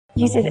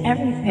You did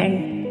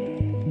everything.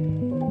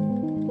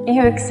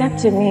 You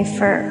accepted me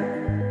for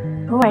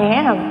who I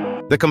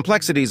am. The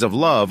complexities of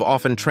love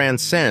often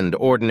transcend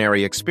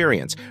ordinary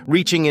experience,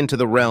 reaching into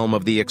the realm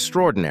of the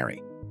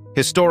extraordinary.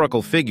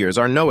 Historical figures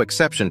are no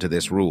exception to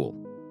this rule.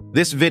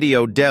 This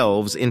video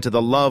delves into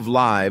the love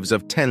lives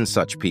of 10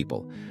 such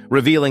people,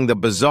 revealing the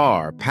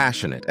bizarre,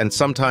 passionate, and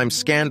sometimes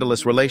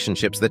scandalous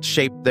relationships that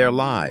shaped their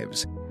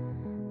lives.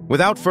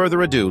 Without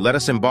further ado, let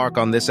us embark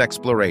on this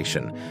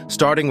exploration,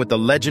 starting with the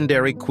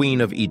legendary Queen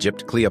of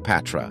Egypt,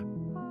 Cleopatra.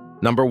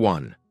 Number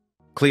 1.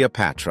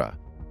 Cleopatra.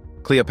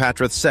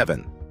 Cleopatra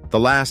VII, the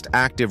last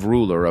active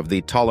ruler of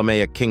the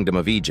Ptolemaic Kingdom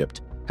of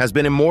Egypt, has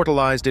been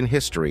immortalized in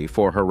history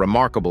for her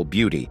remarkable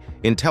beauty,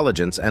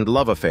 intelligence, and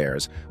love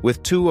affairs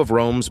with two of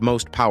Rome's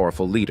most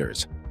powerful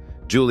leaders,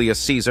 Julius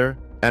Caesar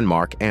and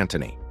Mark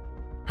Antony.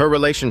 Her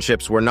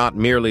relationships were not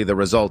merely the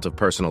result of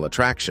personal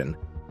attraction.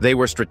 They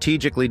were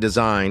strategically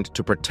designed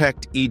to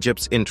protect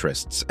Egypt's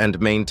interests and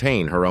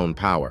maintain her own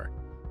power.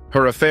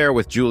 Her affair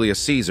with Julius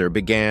Caesar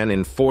began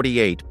in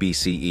 48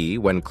 BCE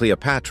when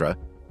Cleopatra,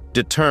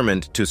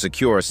 determined to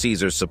secure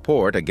Caesar's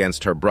support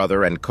against her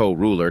brother and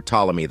co-ruler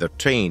Ptolemy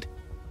XIII,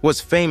 was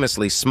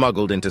famously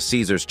smuggled into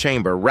Caesar's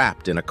chamber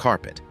wrapped in a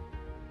carpet.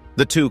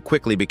 The two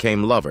quickly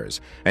became lovers,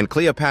 and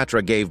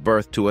Cleopatra gave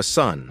birth to a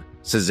son,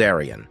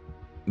 Caesarion.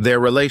 Their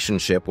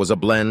relationship was a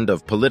blend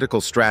of political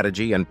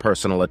strategy and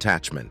personal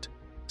attachment.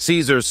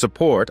 Caesar's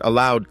support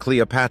allowed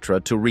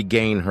Cleopatra to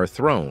regain her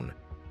throne,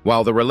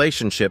 while the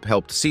relationship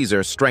helped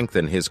Caesar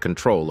strengthen his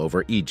control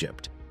over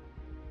Egypt.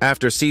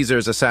 After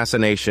Caesar's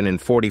assassination in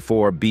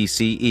 44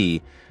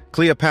 BCE,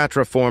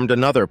 Cleopatra formed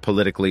another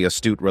politically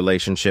astute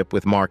relationship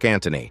with Mark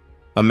Antony,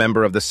 a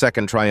member of the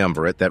Second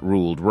Triumvirate that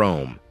ruled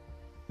Rome.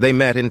 They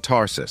met in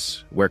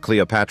Tarsus, where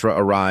Cleopatra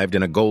arrived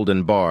in a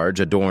golden barge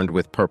adorned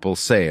with purple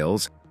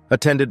sails,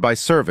 attended by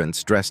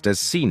servants dressed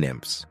as sea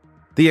nymphs.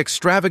 The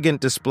extravagant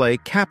display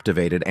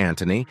captivated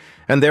Antony,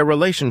 and their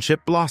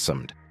relationship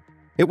blossomed.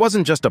 It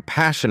wasn't just a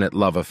passionate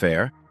love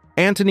affair.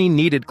 Antony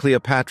needed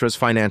Cleopatra's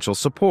financial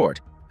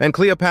support, and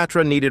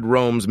Cleopatra needed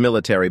Rome's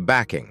military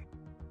backing.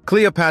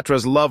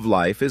 Cleopatra's love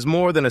life is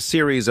more than a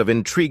series of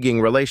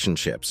intriguing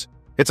relationships.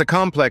 It's a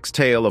complex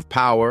tale of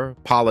power,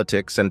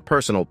 politics, and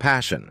personal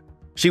passion.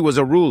 She was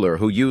a ruler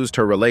who used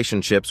her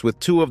relationships with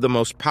two of the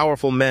most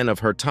powerful men of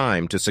her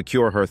time to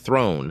secure her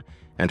throne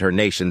and her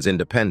nation's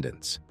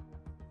independence.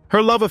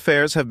 Her love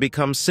affairs have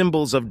become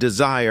symbols of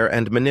desire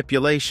and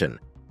manipulation,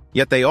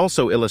 yet they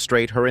also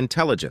illustrate her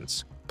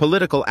intelligence,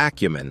 political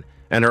acumen,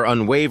 and her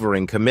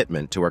unwavering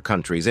commitment to her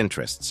country's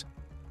interests.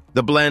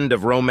 The blend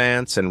of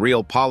romance and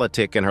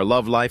realpolitik in her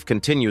love life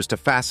continues to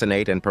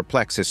fascinate and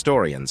perplex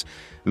historians,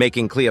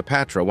 making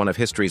Cleopatra one of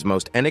history's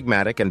most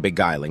enigmatic and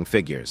beguiling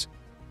figures.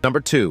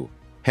 Number 2.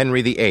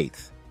 Henry VIII.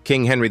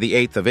 King Henry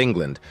VIII of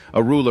England,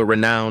 a ruler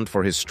renowned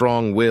for his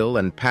strong will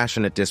and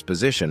passionate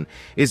disposition,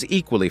 is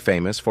equally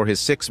famous for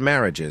his 6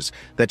 marriages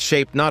that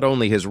shaped not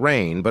only his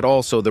reign but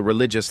also the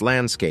religious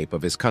landscape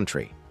of his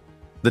country.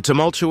 The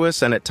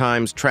tumultuous and at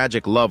times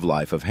tragic love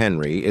life of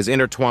Henry is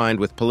intertwined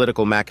with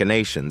political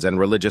machinations and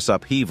religious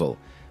upheaval,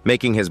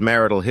 making his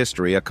marital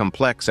history a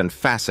complex and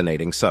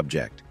fascinating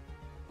subject.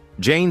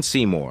 Jane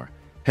Seymour,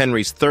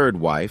 Henry's third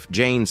wife,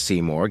 Jane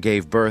Seymour,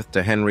 gave birth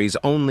to Henry's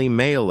only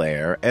male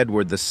heir,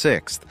 Edward VI,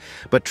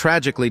 but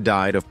tragically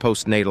died of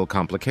postnatal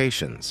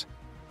complications.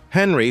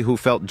 Henry, who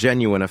felt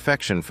genuine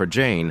affection for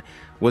Jane,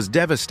 was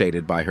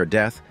devastated by her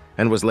death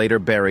and was later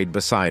buried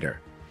beside her.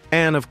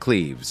 Anne of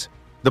Cleves.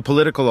 The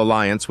political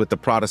alliance with the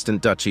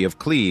Protestant Duchy of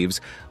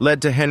Cleves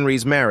led to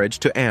Henry's marriage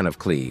to Anne of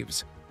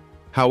Cleves.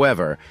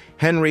 However,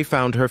 Henry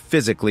found her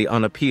physically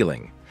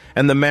unappealing,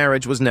 and the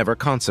marriage was never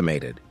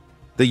consummated.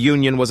 The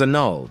union was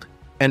annulled,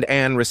 and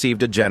Anne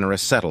received a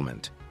generous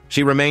settlement.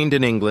 She remained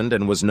in England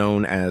and was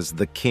known as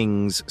the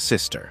King's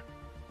sister.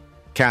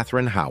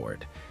 Catherine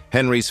Howard.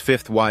 Henry's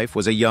 5th wife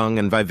was a young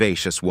and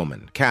vivacious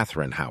woman,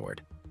 Catherine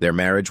Howard. Their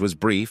marriage was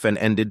brief and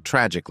ended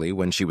tragically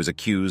when she was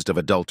accused of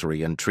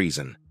adultery and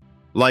treason.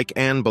 Like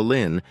Anne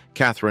Boleyn,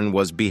 Catherine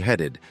was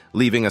beheaded,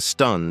 leaving a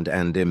stunned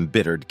and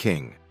embittered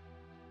king.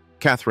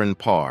 Catherine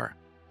Parr.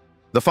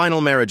 The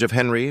final marriage of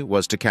Henry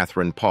was to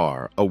Catherine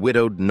Parr, a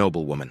widowed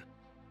noblewoman.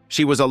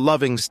 She was a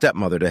loving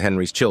stepmother to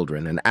Henry's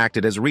children and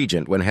acted as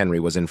regent when Henry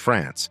was in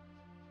France.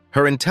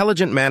 Her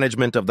intelligent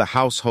management of the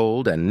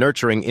household and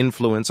nurturing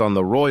influence on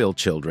the royal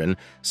children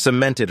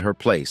cemented her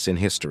place in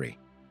history.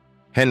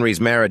 Henry's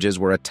marriages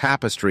were a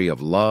tapestry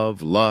of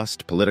love,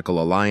 lust,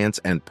 political alliance,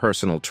 and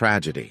personal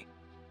tragedy.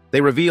 They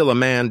reveal a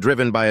man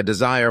driven by a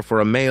desire for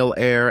a male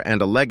heir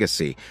and a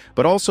legacy,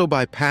 but also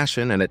by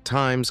passion and at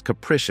times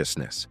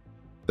capriciousness.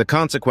 The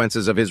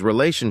consequences of his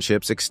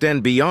relationships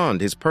extend beyond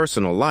his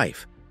personal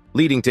life,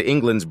 leading to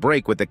England's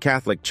break with the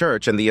Catholic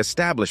Church and the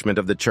establishment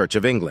of the Church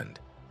of England.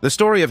 The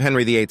story of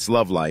Henry VIII's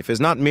love life is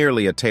not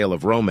merely a tale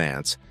of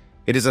romance,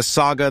 it is a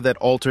saga that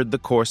altered the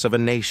course of a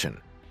nation.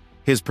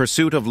 His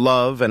pursuit of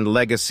love and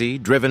legacy,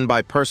 driven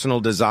by personal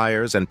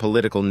desires and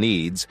political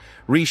needs,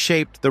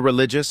 reshaped the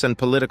religious and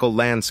political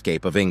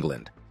landscape of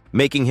England.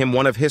 making him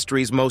one of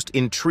history's most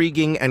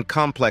intriguing and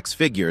complex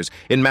figures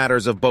in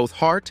matters of both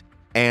heart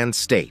and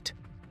state.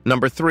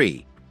 Number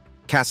 3.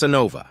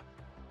 Casanova.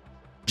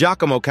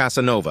 Giacomo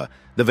Casanova,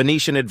 the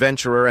Venetian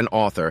adventurer and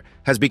author,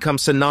 has become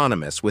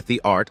synonymous with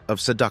the art of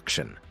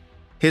seduction.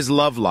 His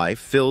love life,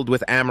 filled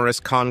with amorous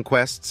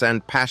conquests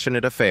and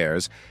passionate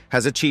affairs,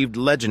 has achieved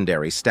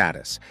legendary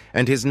status,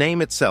 and his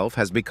name itself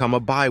has become a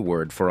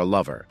byword for a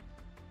lover.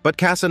 But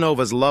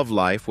Casanova's love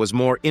life was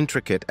more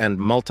intricate and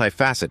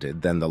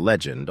multifaceted than the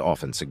legend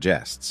often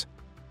suggests.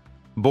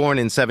 Born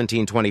in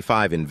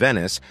 1725 in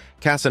Venice,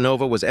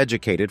 Casanova was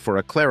educated for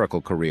a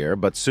clerical career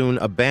but soon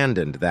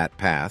abandoned that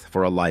path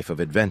for a life of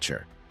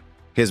adventure.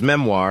 His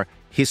memoir,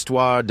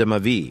 Histoire de ma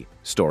vie,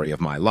 Story of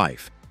My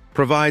Life,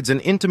 provides an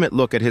intimate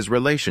look at his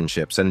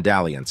relationships and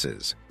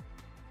dalliances.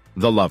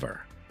 The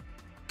lover.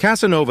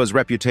 Casanova's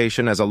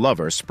reputation as a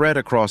lover spread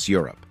across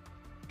Europe.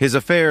 His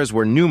affairs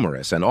were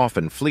numerous and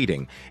often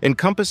fleeting,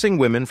 encompassing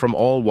women from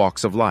all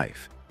walks of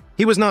life.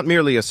 He was not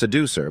merely a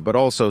seducer, but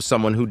also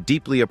someone who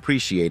deeply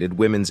appreciated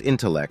women's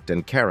intellect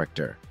and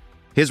character.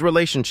 His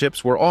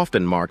relationships were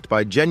often marked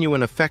by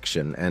genuine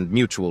affection and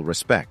mutual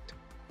respect.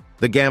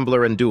 The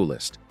gambler and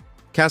duelist.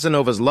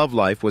 Casanova's love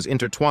life was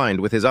intertwined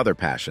with his other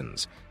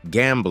passions,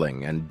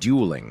 gambling and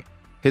dueling.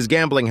 His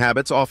gambling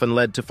habits often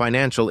led to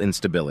financial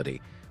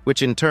instability,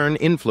 which in turn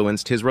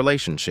influenced his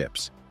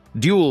relationships.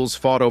 Duels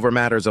fought over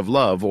matters of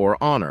love or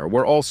honor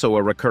were also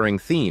a recurring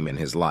theme in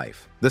his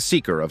life, the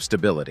seeker of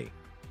stability.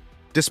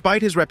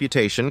 Despite his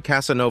reputation,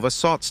 Casanova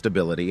sought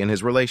stability in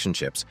his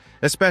relationships,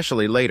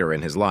 especially later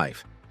in his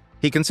life.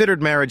 He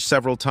considered marriage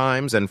several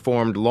times and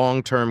formed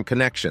long-term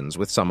connections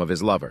with some of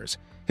his lovers.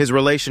 His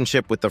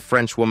relationship with the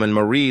Frenchwoman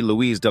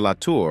Marie-Louise de la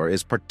Tour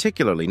is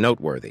particularly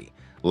noteworthy,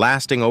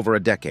 lasting over a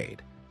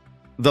decade.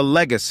 The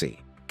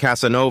legacy.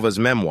 Casanova's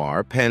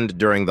memoir, penned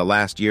during the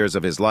last years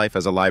of his life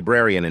as a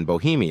librarian in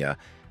Bohemia,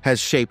 has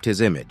shaped his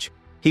image.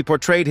 He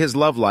portrayed his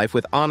love life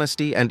with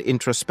honesty and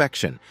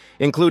introspection,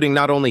 including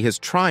not only his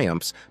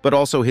triumphs, but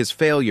also his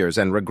failures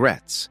and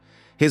regrets.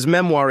 His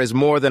memoir is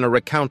more than a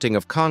recounting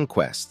of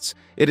conquests.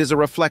 It is a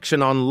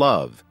reflection on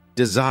love,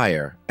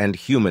 desire, and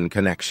human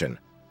connection.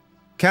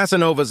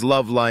 Casanova's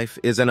love life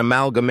is an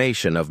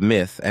amalgamation of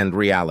myth and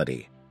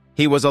reality.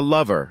 He was a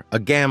lover, a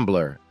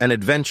gambler, an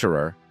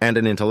adventurer, and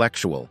an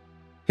intellectual.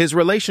 His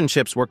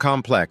relationships were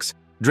complex,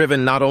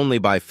 driven not only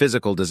by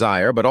physical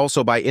desire but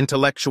also by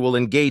intellectual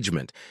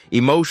engagement,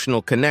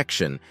 emotional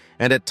connection,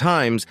 and at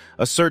times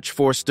a search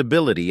for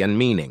stability and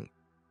meaning.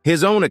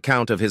 His own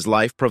account of his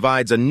life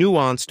provides a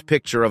nuanced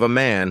picture of a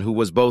man who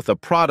was both a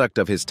product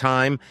of his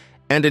time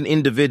and an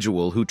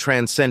individual who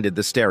transcended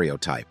the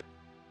stereotype.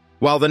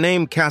 While the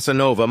name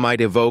Casanova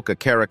might evoke a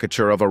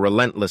caricature of a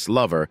relentless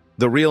lover,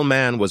 the real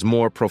man was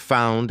more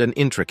profound and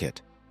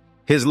intricate.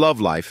 His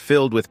love life,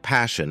 filled with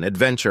passion,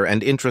 adventure,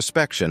 and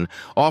introspection,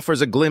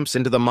 offers a glimpse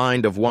into the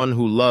mind of one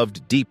who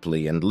loved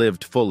deeply and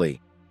lived fully,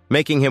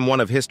 making him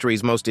one of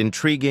history's most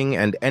intriguing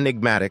and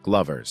enigmatic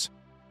lovers.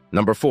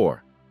 Number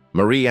 4.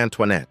 Marie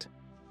Antoinette.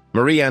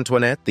 Marie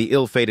Antoinette, the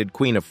ill-fated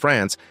Queen of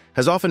France,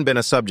 has often been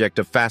a subject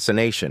of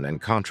fascination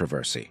and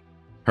controversy.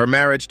 Her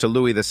marriage to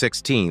Louis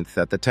XVI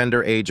at the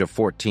tender age of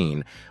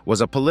 14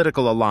 was a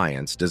political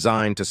alliance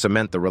designed to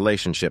cement the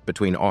relationship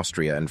between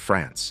Austria and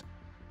France.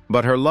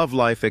 But her love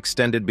life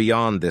extended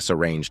beyond this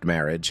arranged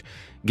marriage,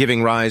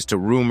 giving rise to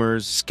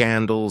rumors,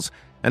 scandals,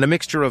 and a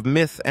mixture of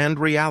myth and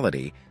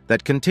reality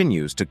that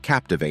continues to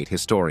captivate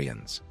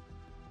historians.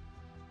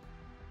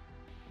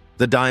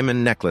 The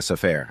Diamond Necklace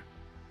Affair.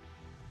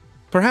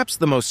 Perhaps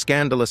the most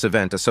scandalous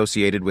event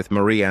associated with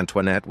Marie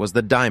Antoinette was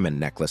the Diamond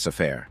Necklace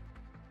Affair.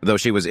 Though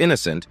she was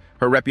innocent,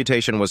 her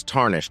reputation was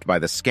tarnished by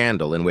the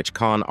scandal in which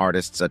con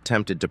artists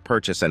attempted to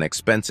purchase an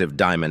expensive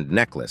diamond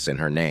necklace in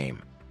her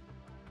name.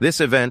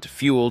 This event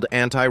fueled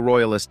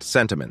anti-royalist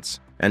sentiments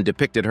and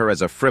depicted her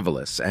as a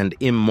frivolous and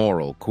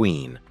immoral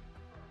queen.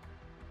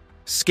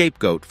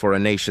 Scapegoat for a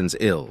nation's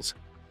ills.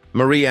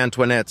 Marie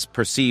Antoinette's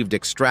perceived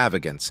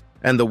extravagance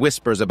and the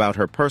whispers about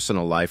her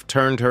personal life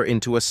turned her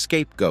into a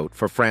scapegoat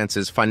for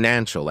France's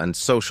financial and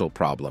social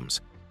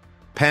problems.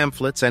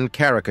 Pamphlets and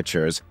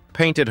caricatures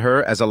painted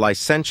her as a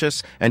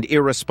licentious and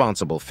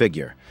irresponsible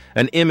figure,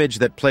 an image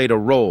that played a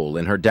role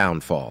in her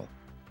downfall.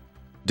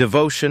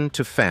 Devotion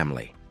to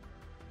family.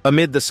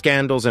 Amid the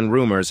scandals and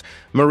rumors,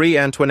 Marie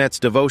Antoinette's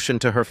devotion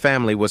to her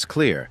family was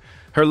clear.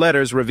 Her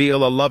letters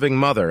reveal a loving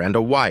mother and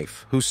a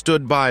wife who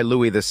stood by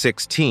Louis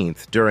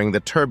XVI during the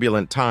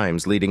turbulent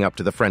times leading up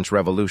to the French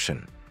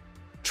Revolution.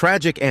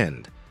 Tragic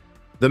end.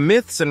 The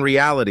myths and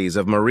realities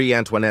of Marie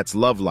Antoinette's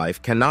love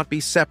life cannot be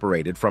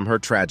separated from her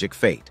tragic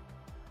fate.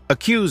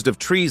 Accused of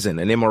treason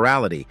and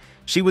immorality,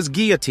 she was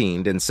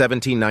guillotined in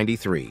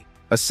 1793,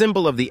 a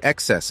symbol of the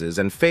excesses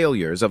and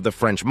failures of the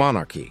French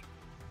monarchy.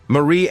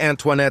 Marie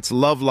Antoinette's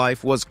love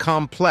life was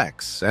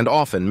complex and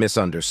often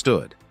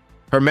misunderstood.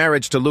 Her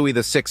marriage to Louis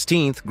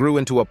XVI grew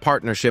into a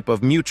partnership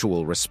of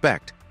mutual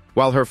respect,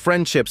 while her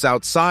friendships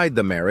outside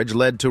the marriage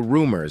led to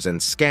rumors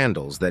and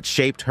scandals that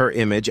shaped her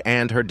image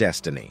and her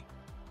destiny.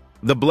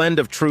 The blend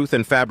of truth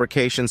and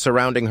fabrication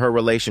surrounding her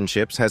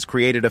relationships has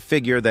created a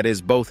figure that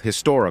is both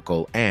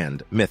historical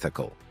and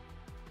mythical.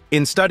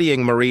 In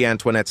studying Marie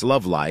Antoinette's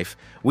love life,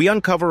 we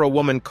uncover a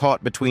woman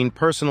caught between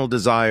personal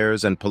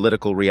desires and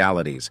political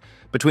realities,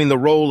 between the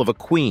role of a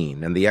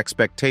queen and the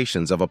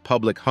expectations of a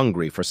public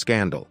hungry for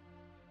scandal.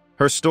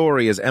 Her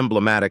story is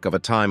emblematic of a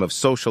time of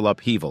social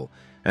upheaval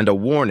and a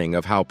warning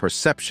of how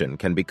perception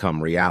can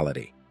become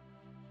reality.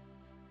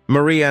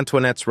 Marie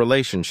Antoinette's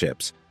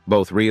relationships,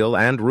 both real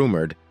and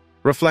rumored,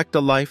 reflect a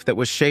life that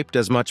was shaped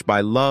as much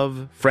by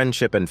love,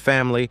 friendship, and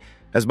family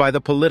as by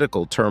the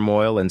political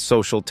turmoil and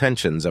social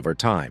tensions of her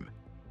time.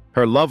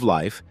 Her love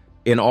life,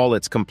 in all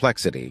its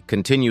complexity,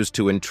 continues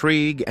to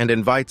intrigue and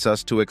invites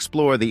us to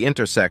explore the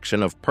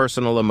intersection of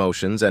personal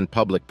emotions and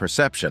public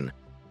perception,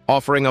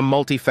 offering a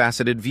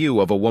multifaceted view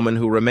of a woman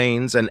who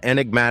remains an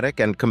enigmatic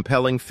and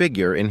compelling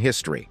figure in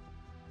history.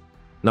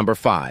 Number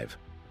 5.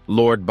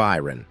 Lord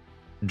Byron.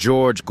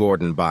 George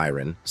Gordon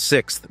Byron,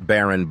 6th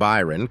Baron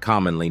Byron,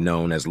 commonly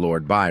known as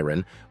Lord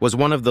Byron, was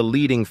one of the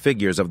leading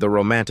figures of the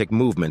Romantic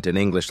movement in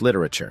English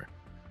literature.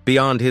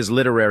 Beyond his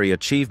literary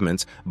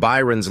achievements,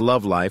 Byron's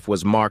love life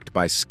was marked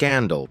by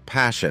scandal,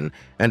 passion,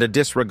 and a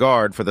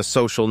disregard for the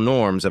social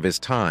norms of his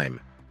time.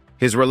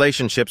 His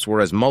relationships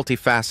were as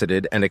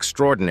multifaceted and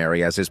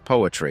extraordinary as his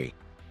poetry,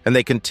 and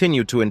they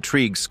continue to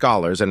intrigue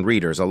scholars and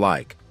readers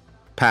alike.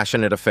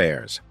 Passionate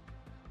affairs.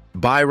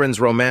 Byron's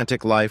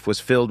romantic life was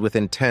filled with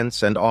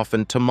intense and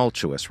often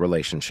tumultuous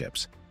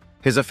relationships.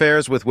 His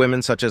affairs with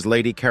women such as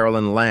Lady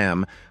Caroline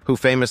Lamb, who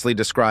famously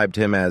described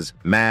him as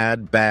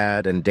mad,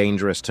 bad, and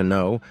dangerous to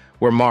know,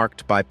 were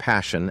marked by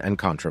passion and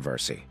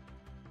controversy.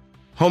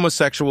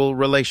 Homosexual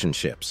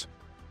relationships.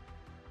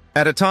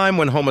 At a time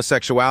when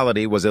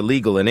homosexuality was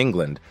illegal in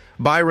England,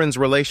 Byron's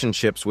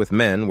relationships with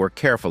men were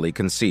carefully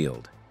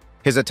concealed.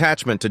 His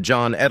attachment to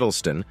John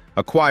Eddleston,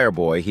 a choir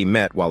boy he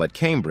met while at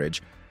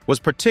Cambridge, was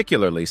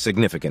particularly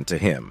significant to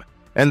him,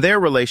 and their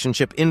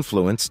relationship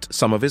influenced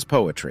some of his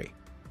poetry.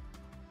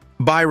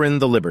 Byron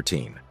the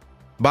Libertine.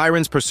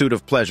 Byron's pursuit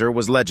of pleasure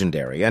was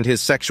legendary, and his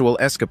sexual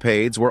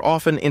escapades were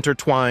often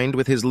intertwined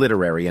with his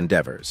literary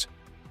endeavors.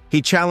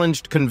 He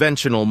challenged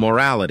conventional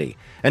morality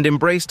and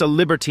embraced a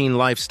libertine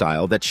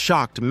lifestyle that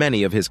shocked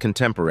many of his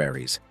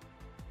contemporaries.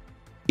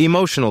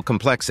 Emotional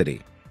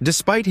complexity.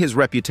 Despite his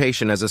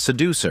reputation as a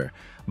seducer,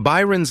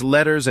 Byron's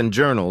letters and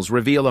journals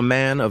reveal a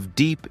man of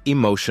deep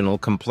emotional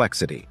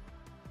complexity.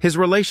 His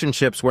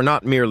relationships were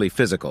not merely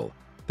physical.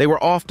 They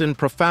were often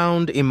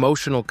profound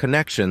emotional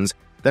connections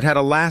that had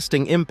a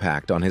lasting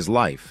impact on his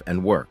life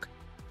and work.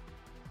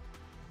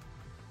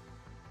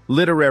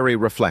 Literary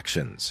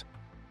reflections.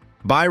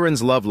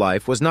 Byron's love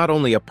life was not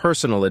only a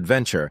personal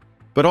adventure,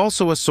 but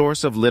also a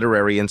source of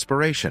literary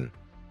inspiration.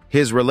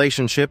 His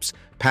relationships,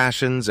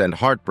 passions, and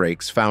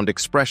heartbreaks found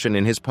expression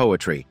in his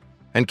poetry,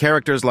 and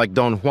characters like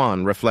Don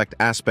Juan reflect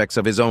aspects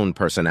of his own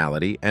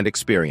personality and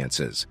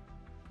experiences.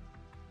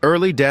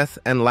 Early death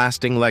and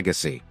lasting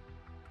legacy.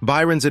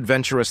 Byron's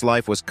adventurous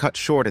life was cut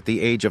short at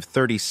the age of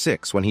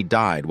 36 when he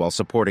died while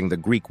supporting the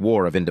Greek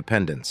War of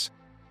Independence.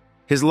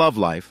 His love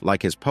life,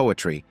 like his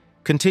poetry,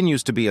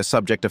 continues to be a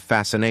subject of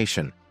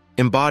fascination,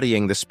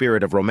 embodying the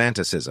spirit of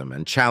romanticism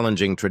and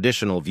challenging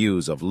traditional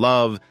views of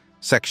love,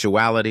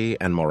 sexuality,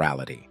 and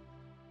morality.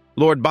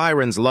 Lord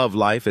Byron's love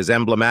life is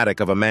emblematic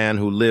of a man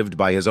who lived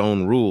by his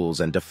own rules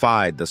and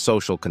defied the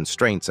social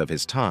constraints of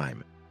his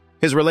time.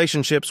 His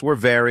relationships were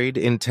varied,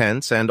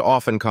 intense, and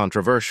often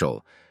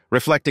controversial,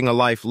 reflecting a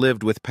life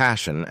lived with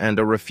passion and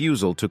a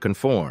refusal to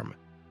conform.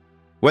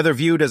 Whether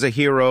viewed as a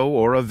hero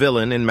or a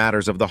villain in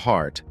matters of the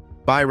heart,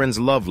 Byron's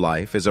love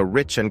life is a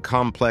rich and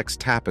complex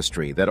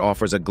tapestry that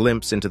offers a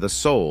glimpse into the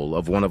soul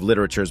of one of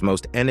literature's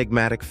most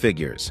enigmatic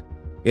figures.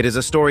 It is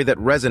a story that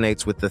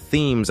resonates with the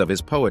themes of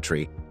his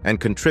poetry and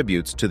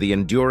contributes to the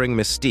enduring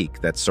mystique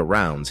that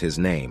surrounds his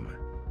name.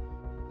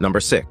 Number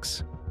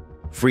 6.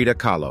 Frida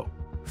Kahlo.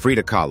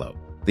 Frida Kahlo,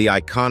 the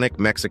iconic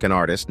Mexican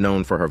artist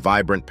known for her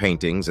vibrant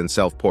paintings and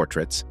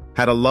self-portraits,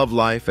 had a love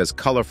life as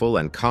colorful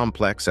and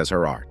complex as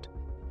her art.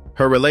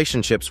 Her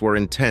relationships were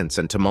intense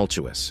and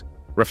tumultuous,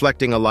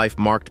 reflecting a life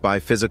marked by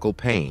physical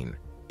pain,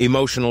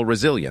 emotional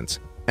resilience,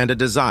 and a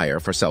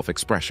desire for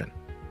self-expression.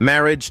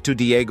 Marriage to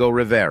Diego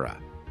Rivera.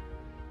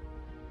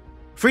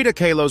 Frida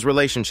Kahlo's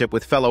relationship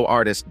with fellow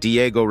artist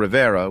Diego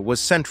Rivera was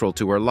central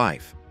to her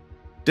life.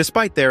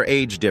 Despite their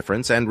age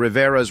difference and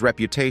Rivera's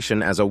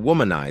reputation as a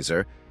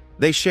womanizer,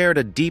 they shared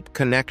a deep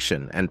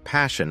connection and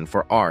passion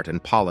for art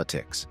and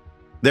politics.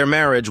 Their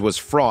marriage was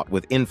fraught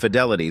with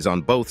infidelities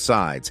on both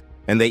sides,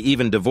 and they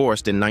even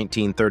divorced in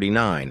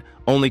 1939,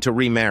 only to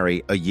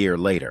remarry a year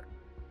later.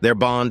 Their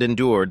bond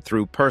endured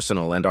through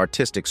personal and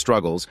artistic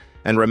struggles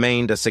and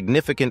remained a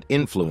significant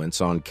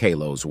influence on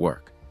Kahlo's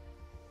work.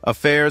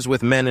 Affairs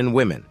with men and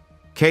women.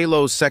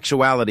 Kahlo's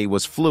sexuality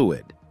was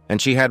fluid, and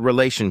she had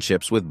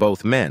relationships with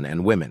both men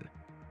and women.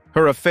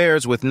 Her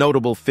affairs with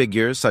notable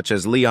figures such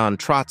as Leon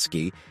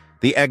Trotsky,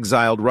 the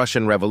exiled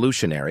Russian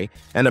revolutionary,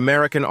 and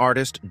American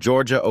artist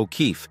Georgia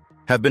O'Keeffe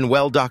have been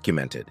well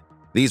documented.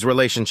 These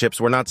relationships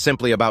were not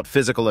simply about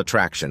physical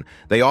attraction.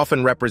 They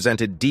often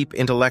represented deep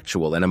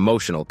intellectual and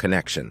emotional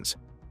connections.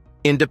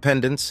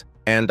 Independence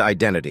and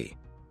identity.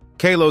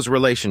 Kaylo's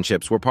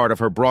relationships were part of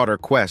her broader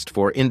quest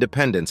for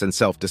independence and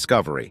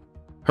self-discovery.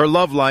 Her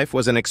love life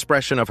was an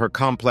expression of her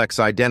complex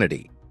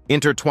identity,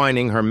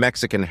 intertwining her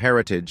Mexican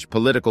heritage,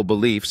 political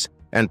beliefs,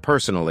 and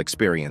personal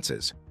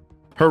experiences.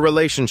 Her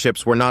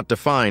relationships were not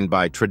defined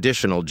by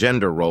traditional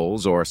gender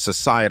roles or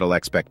societal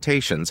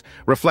expectations,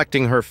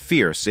 reflecting her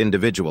fierce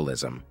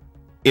individualism.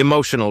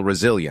 Emotional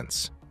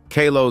resilience.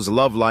 Kaylo's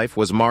love life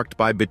was marked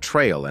by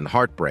betrayal and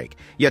heartbreak,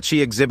 yet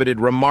she exhibited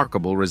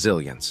remarkable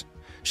resilience.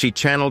 She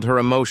channeled her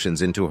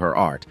emotions into her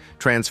art,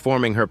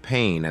 transforming her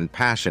pain and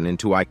passion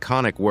into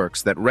iconic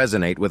works that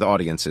resonate with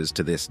audiences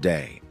to this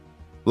day.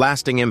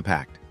 Lasting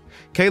impact.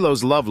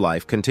 Kaylo's love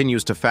life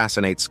continues to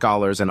fascinate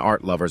scholars and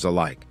art lovers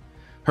alike.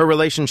 Her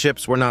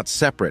relationships were not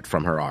separate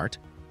from her art.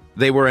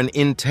 They were an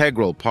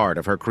integral part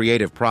of her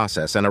creative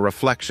process and a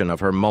reflection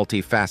of her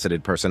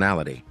multifaceted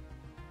personality.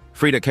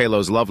 Frida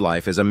Kahlo's love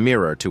life is a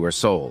mirror to her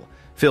soul,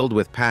 filled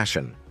with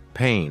passion,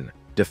 pain,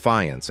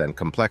 defiance, and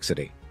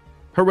complexity.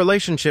 Her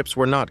relationships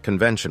were not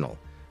conventional,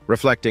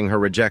 reflecting her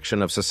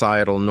rejection of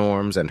societal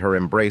norms and her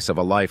embrace of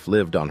a life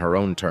lived on her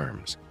own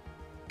terms.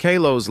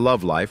 Kahlo's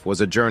love life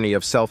was a journey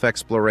of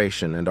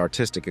self-exploration and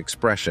artistic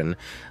expression,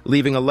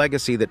 leaving a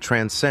legacy that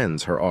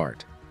transcends her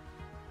art.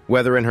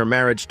 Whether in her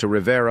marriage to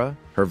Rivera,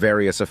 her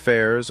various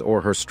affairs,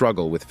 or her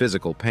struggle with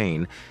physical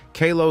pain,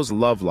 Kahlo's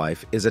love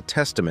life is a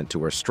testament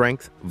to her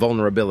strength,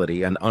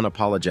 vulnerability, and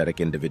unapologetic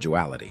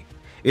individuality.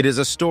 It is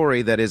a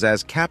story that is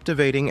as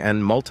captivating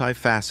and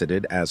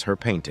multifaceted as her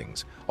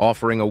paintings,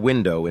 offering a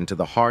window into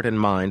the heart and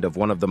mind of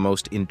one of the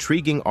most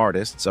intriguing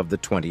artists of the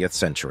 20th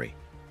century.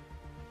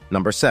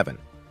 Number 7.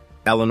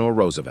 Eleanor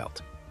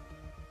Roosevelt.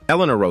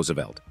 Eleanor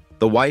Roosevelt,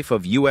 the wife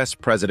of U.S.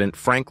 President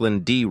Franklin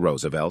D.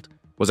 Roosevelt,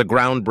 was a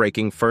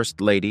groundbreaking First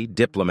Lady,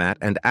 diplomat,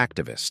 and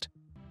activist.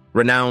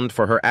 Renowned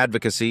for her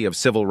advocacy of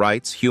civil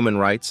rights, human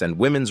rights, and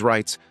women's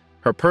rights,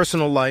 her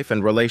personal life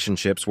and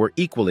relationships were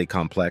equally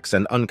complex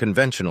and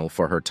unconventional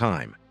for her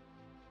time.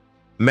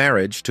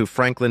 Marriage to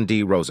Franklin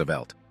D.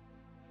 Roosevelt.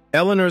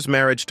 Eleanor's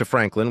marriage to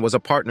Franklin was a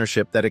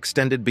partnership that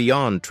extended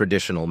beyond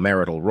traditional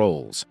marital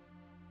roles.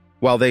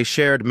 While they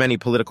shared many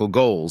political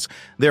goals,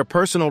 their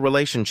personal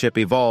relationship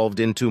evolved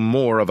into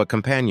more of a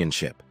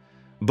companionship.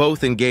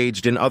 Both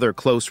engaged in other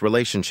close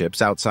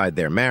relationships outside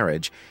their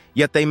marriage,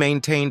 yet they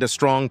maintained a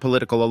strong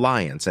political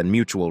alliance and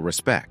mutual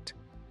respect.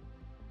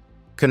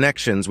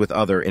 Connections with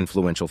other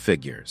influential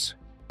figures.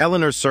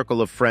 Eleanor's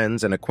circle of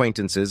friends and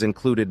acquaintances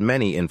included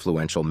many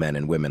influential men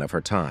and women of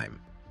her time.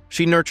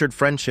 She nurtured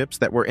friendships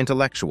that were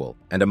intellectual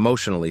and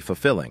emotionally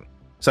fulfilling,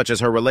 such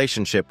as her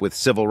relationship with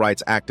civil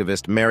rights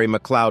activist Mary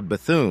McLeod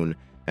Bethune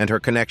and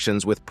her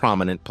connections with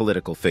prominent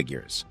political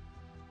figures.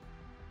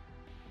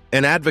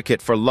 An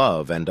advocate for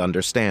love and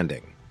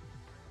understanding.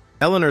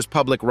 Eleanor's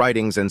public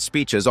writings and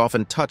speeches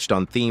often touched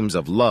on themes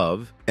of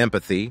love,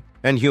 empathy,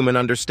 and human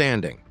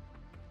understanding.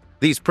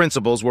 These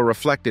principles were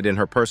reflected in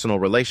her personal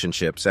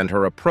relationships and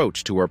her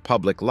approach to her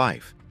public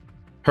life.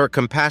 Her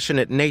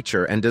compassionate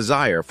nature and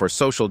desire for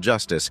social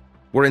justice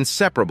were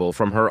inseparable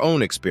from her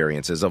own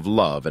experiences of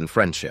love and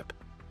friendship.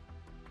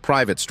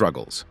 Private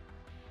struggles.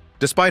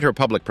 Despite her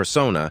public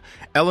persona,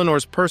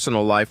 Eleanor's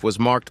personal life was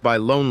marked by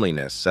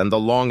loneliness and the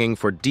longing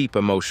for deep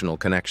emotional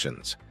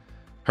connections.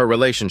 Her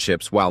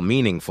relationships, while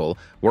meaningful,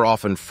 were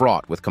often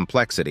fraught with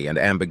complexity and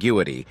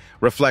ambiguity,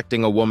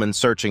 reflecting a woman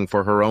searching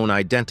for her own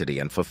identity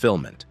and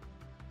fulfillment.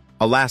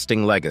 A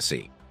lasting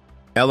legacy.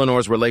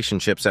 Eleanor's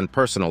relationships and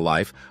personal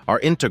life are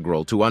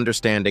integral to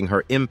understanding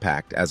her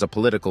impact as a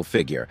political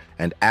figure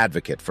and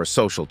advocate for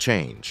social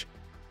change.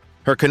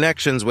 Her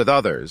connections with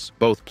others,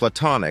 both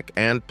platonic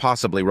and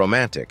possibly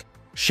romantic,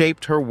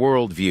 shaped her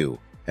worldview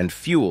and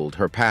fueled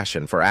her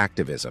passion for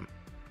activism.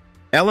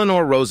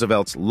 Eleanor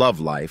Roosevelt's love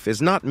life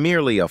is not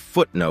merely a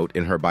footnote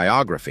in her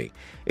biography.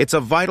 It's a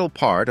vital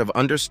part of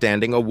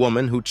understanding a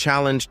woman who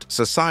challenged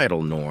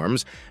societal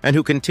norms and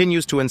who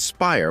continues to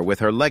inspire with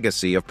her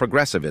legacy of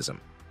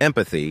progressivism,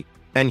 empathy,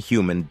 and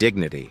human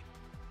dignity.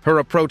 Her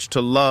approach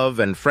to love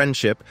and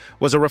friendship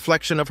was a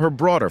reflection of her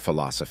broader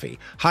philosophy,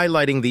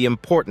 highlighting the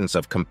importance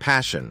of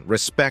compassion,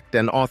 respect,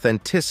 and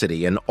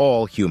authenticity in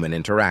all human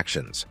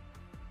interactions.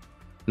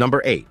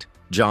 Number 8.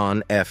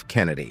 John F.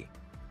 Kennedy.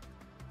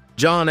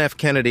 John F.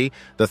 Kennedy,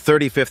 the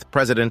 35th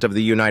President of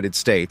the United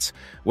States,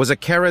 was a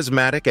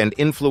charismatic and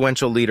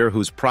influential leader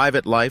whose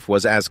private life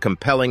was as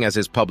compelling as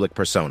his public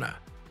persona.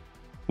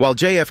 While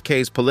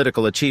JFK's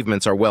political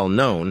achievements are well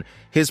known,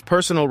 his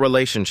personal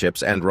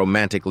relationships and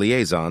romantic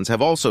liaisons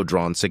have also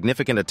drawn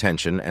significant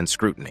attention and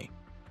scrutiny.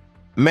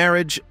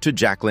 Marriage to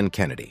Jacqueline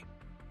Kennedy.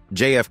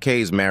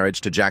 JFK's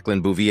marriage to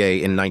Jacqueline Bouvier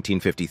in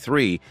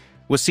 1953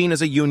 was seen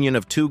as a union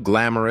of two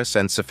glamorous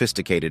and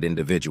sophisticated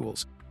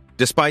individuals.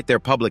 Despite their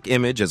public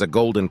image as a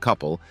golden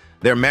couple,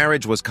 their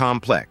marriage was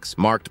complex,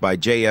 marked by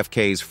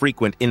JFK's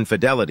frequent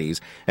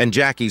infidelities and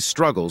Jackie's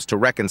struggles to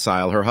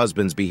reconcile her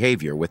husband's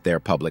behavior with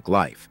their public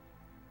life.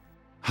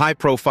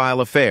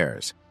 High-profile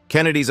affairs.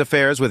 Kennedy's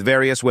affairs with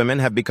various women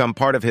have become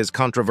part of his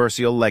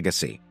controversial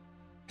legacy.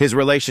 His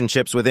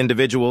relationships with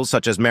individuals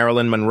such as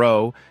Marilyn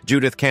Monroe,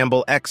 Judith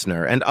Campbell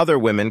Exner, and other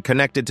women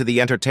connected to the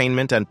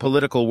entertainment and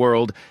political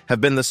world have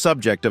been the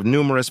subject of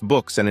numerous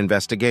books and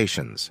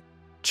investigations.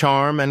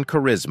 Charm and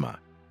charisma.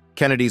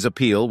 Kennedy's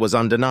appeal was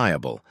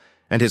undeniable,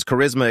 and his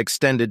charisma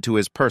extended to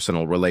his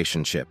personal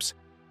relationships.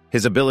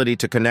 His ability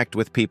to connect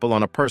with people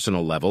on a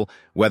personal level,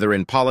 whether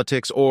in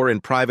politics or in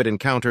private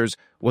encounters,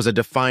 was a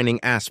defining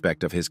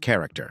aspect of his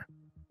character.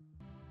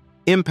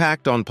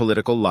 Impact on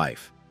political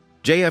life.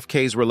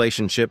 JFK's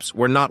relationships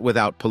were not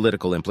without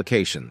political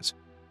implications.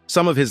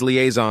 Some of his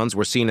liaisons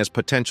were seen as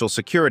potential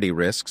security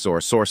risks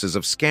or sources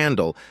of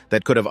scandal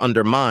that could have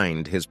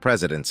undermined his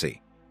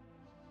presidency.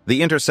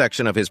 The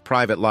intersection of his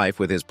private life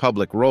with his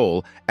public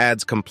role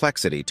adds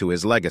complexity to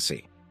his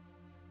legacy.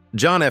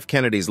 John F.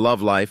 Kennedy's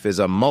love life is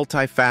a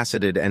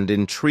multifaceted and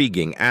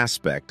intriguing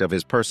aspect of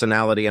his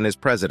personality and his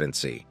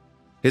presidency.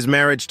 His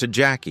marriage to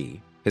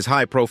Jackie, his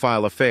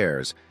high-profile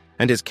affairs,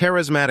 and his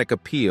charismatic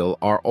appeal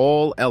are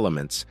all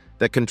elements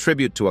that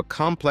contribute to a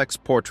complex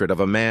portrait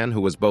of a man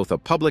who was both a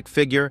public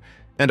figure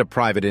and a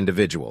private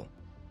individual.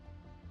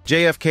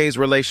 JFK's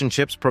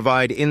relationships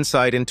provide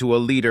insight into a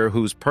leader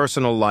whose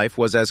personal life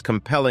was as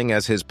compelling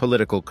as his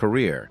political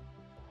career.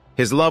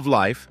 His love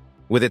life,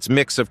 with its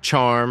mix of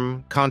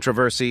charm,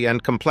 controversy,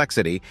 and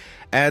complexity,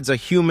 adds a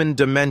human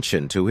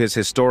dimension to his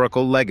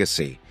historical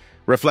legacy,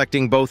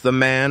 reflecting both the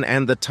man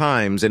and the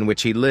times in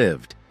which he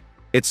lived.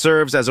 It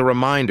serves as a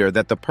reminder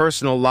that the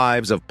personal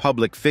lives of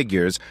public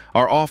figures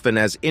are often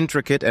as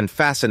intricate and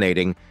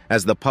fascinating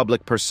as the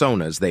public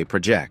personas they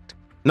project.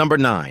 Number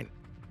 9.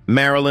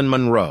 Marilyn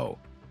Monroe.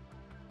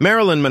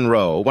 Marilyn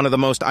Monroe, one of the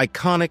most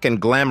iconic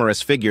and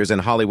glamorous figures in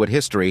Hollywood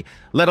history,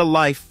 led a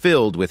life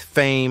filled with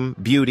fame,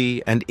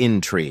 beauty, and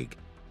intrigue.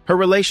 Her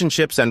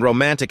relationships and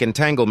romantic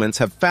entanglements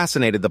have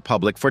fascinated the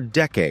public for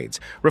decades,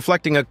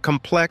 reflecting a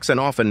complex and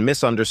often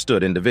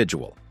misunderstood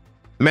individual.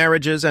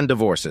 Marriages and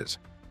divorces.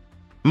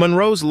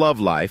 Monroe's love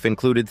life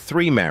included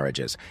 3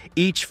 marriages,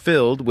 each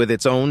filled with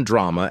its own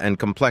drama and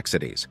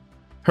complexities.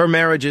 Her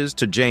marriages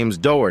to James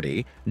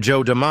Dougherty,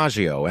 Joe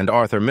DiMaggio, and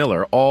Arthur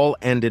Miller all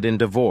ended in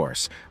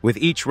divorce, with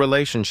each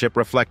relationship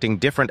reflecting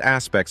different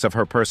aspects of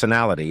her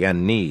personality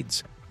and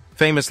needs.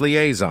 Famous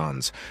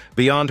liaisons.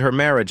 Beyond her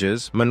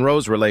marriages,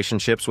 Monroe's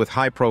relationships with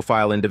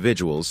high-profile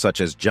individuals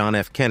such as John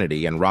F.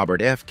 Kennedy and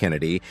Robert F.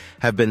 Kennedy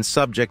have been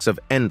subjects of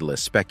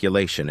endless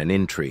speculation and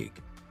intrigue.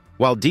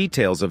 While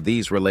details of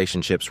these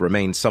relationships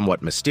remain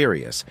somewhat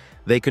mysterious,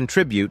 they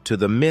contribute to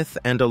the myth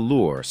and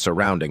allure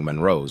surrounding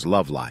Monroe's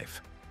love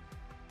life.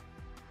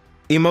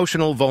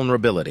 Emotional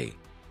vulnerability.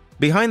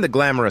 Behind the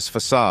glamorous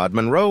facade,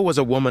 Monroe was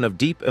a woman of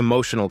deep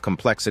emotional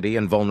complexity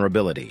and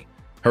vulnerability.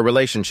 Her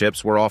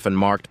relationships were often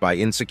marked by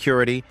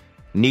insecurity,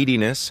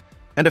 neediness,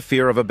 and a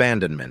fear of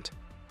abandonment.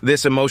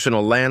 This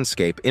emotional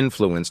landscape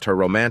influenced her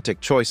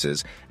romantic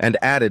choices and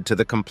added to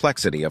the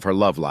complexity of her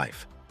love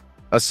life.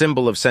 A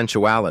symbol of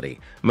sensuality,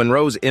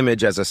 Monroe's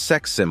image as a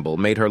sex symbol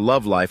made her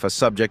love life a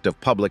subject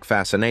of public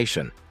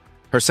fascination.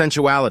 Her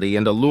sensuality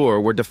and allure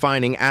were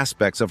defining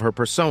aspects of her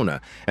persona,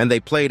 and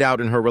they played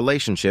out in her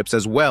relationships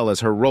as well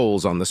as her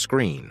roles on the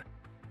screen.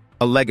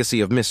 A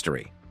legacy of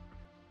mystery.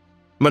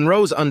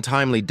 Monroe's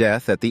untimely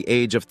death at the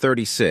age of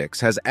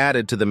 36 has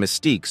added to the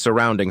mystique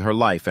surrounding her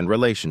life and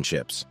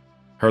relationships.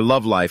 Her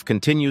love life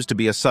continues to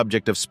be a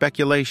subject of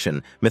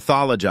speculation,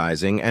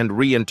 mythologizing, and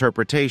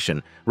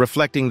reinterpretation,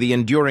 reflecting the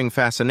enduring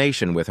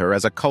fascination with her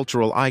as a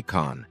cultural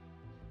icon.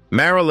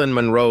 Marilyn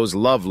Monroe's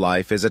love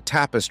life is a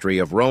tapestry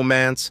of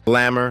romance,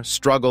 glamour,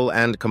 struggle,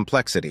 and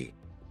complexity.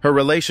 Her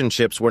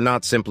relationships were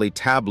not simply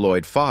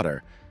tabloid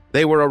fodder.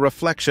 They were a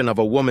reflection of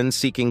a woman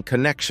seeking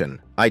connection,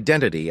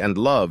 identity, and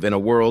love in a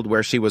world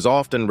where she was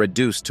often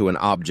reduced to an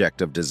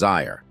object of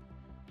desire.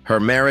 Her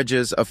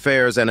marriages,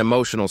 affairs, and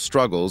emotional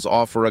struggles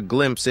offer a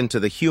glimpse into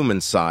the human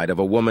side of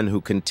a woman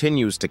who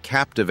continues to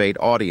captivate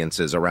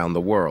audiences around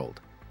the world.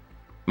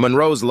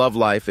 Monroe's love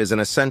life is an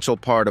essential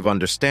part of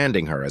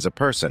understanding her as a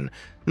person,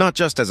 not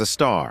just as a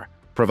star,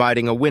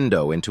 providing a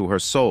window into her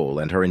soul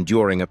and her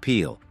enduring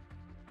appeal.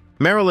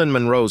 Marilyn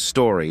Monroe's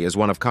story is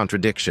one of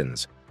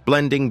contradictions,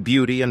 blending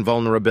beauty and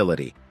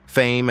vulnerability,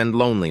 fame and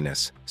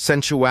loneliness,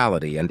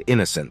 sensuality and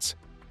innocence.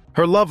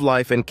 Her love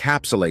life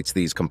encapsulates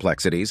these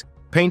complexities,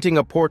 painting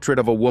a portrait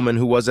of a woman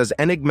who was as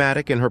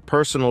enigmatic in her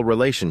personal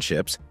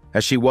relationships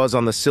as she was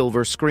on the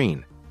silver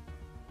screen.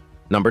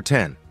 Number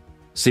 10.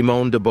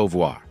 Simone de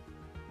Beauvoir.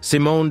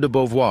 Simone de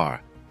Beauvoir,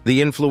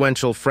 the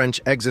influential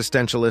French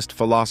existentialist,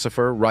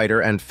 philosopher,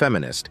 writer, and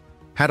feminist,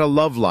 had a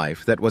love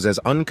life that was as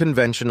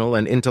unconventional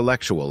and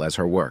intellectual as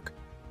her work.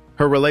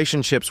 Her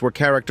relationships were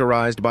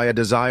characterized by a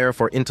desire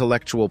for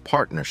intellectual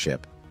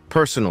partnership,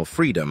 personal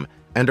freedom,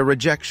 and a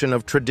rejection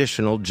of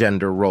traditional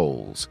gender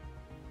roles.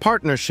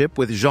 Partnership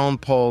with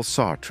Jean-Paul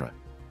Sartre.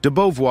 De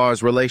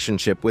Beauvoir's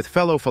relationship with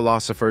fellow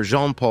philosopher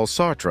Jean-Paul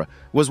Sartre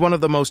was one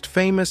of the most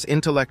famous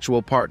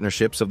intellectual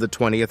partnerships of the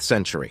 20th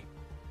century.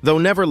 Though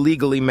never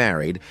legally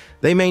married,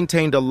 they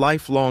maintained a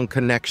lifelong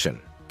connection,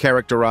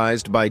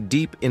 characterized by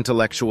deep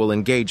intellectual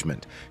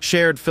engagement,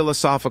 shared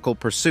philosophical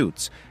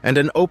pursuits, and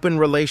an open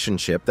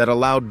relationship that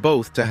allowed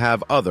both to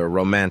have other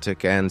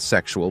romantic and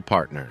sexual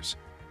partners.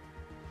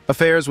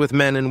 Affairs with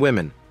men and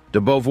women.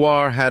 De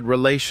Beauvoir had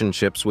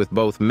relationships with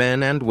both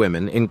men and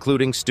women,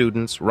 including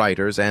students,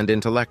 writers, and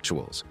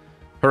intellectuals.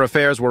 Her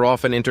affairs were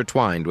often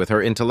intertwined with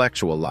her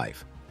intellectual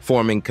life,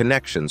 forming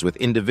connections with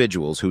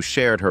individuals who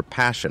shared her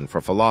passion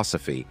for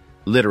philosophy,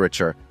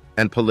 literature,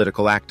 and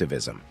political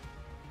activism.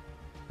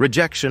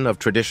 Rejection of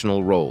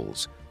traditional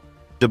roles.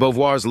 De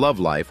Beauvoir's love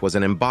life was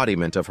an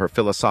embodiment of her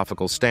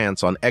philosophical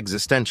stance on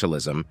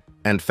existentialism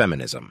and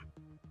feminism.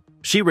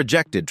 She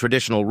rejected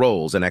traditional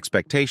roles and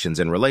expectations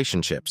in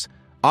relationships,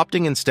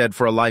 opting instead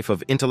for a life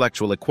of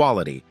intellectual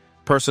equality,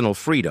 personal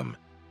freedom,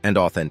 and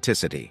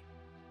authenticity.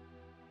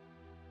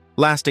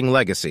 Lasting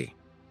legacy.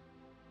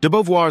 De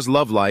Beauvoir's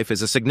love life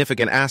is a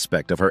significant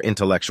aspect of her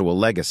intellectual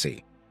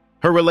legacy.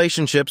 Her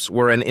relationships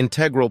were an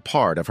integral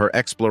part of her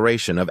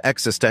exploration of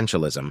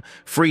existentialism,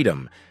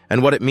 freedom,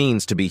 and what it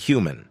means to be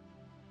human.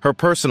 Her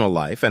personal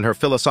life and her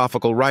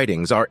philosophical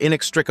writings are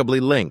inextricably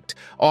linked,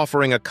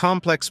 offering a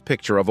complex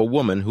picture of a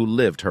woman who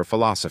lived her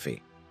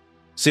philosophy.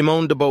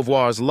 Simone de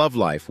Beauvoir's love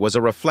life was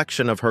a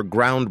reflection of her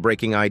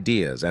groundbreaking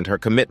ideas and her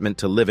commitment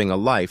to living a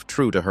life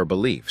true to her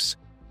beliefs.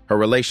 Her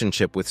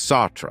relationship with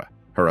Sartre,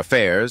 her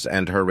affairs,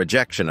 and her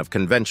rejection of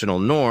conventional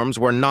norms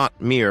were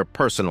not mere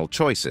personal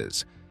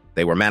choices.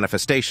 They were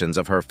manifestations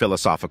of her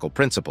philosophical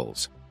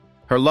principles.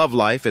 Her love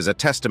life is a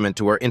testament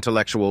to her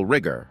intellectual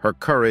rigor, her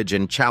courage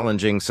in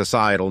challenging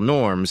societal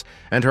norms,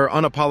 and her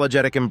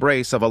unapologetic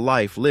embrace of a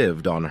life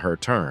lived on her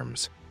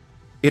terms.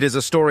 It is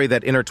a story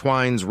that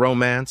intertwines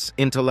romance,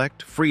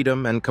 intellect,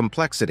 freedom, and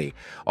complexity,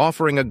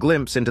 offering a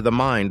glimpse into the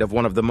mind of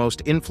one of the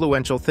most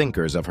influential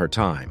thinkers of her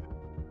time.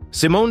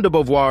 Simone de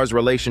Beauvoir's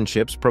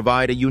relationships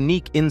provide a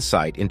unique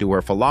insight into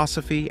her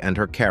philosophy and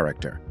her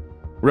character,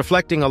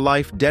 reflecting a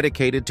life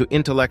dedicated to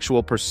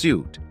intellectual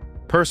pursuit,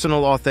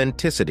 personal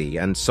authenticity,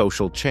 and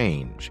social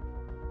change.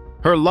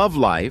 Her love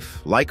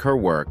life, like her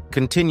work,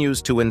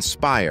 continues to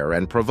inspire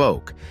and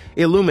provoke,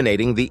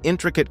 illuminating the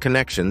intricate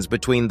connections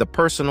between the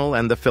personal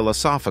and the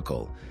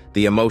philosophical,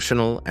 the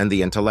emotional and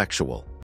the intellectual.